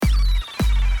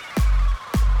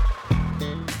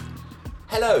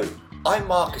Hello, I'm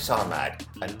Marcus Ahmad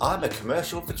and I'm a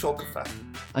commercial photographer.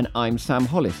 And I'm Sam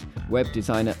Hollis, web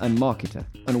designer and marketer,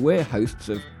 and we're hosts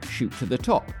of Shoot to the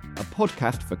Top, a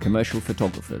podcast for commercial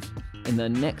photographers. In the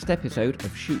next episode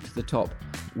of Shoot to the Top,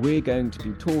 we're going to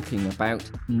be talking about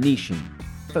niching,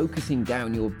 focusing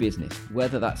down your business,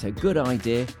 whether that's a good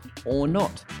idea or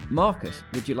not. Marcus,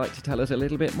 would you like to tell us a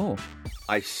little bit more?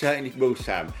 I certainly will,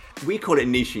 Sam. We call it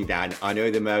niching down. I know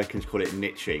the Americans call it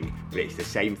niching, but it's the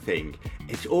same thing.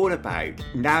 It's all about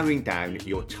narrowing down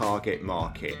your target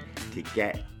market to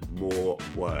get more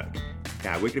work.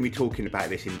 Now, we're going to be talking about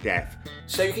this in depth.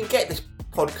 So you can get this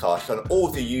podcast on all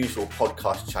the usual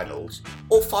podcast channels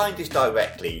or find us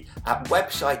directly at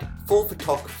website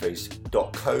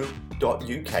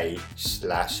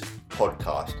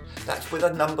forphotographers.co.uk/podcast. That's with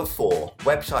a number 4,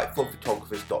 website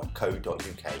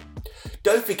forphotographers.co.uk.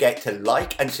 Don't forget to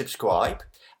like and subscribe,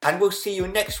 and we'll see you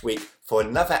next week for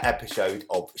another episode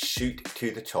of Shoot to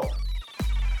the Top.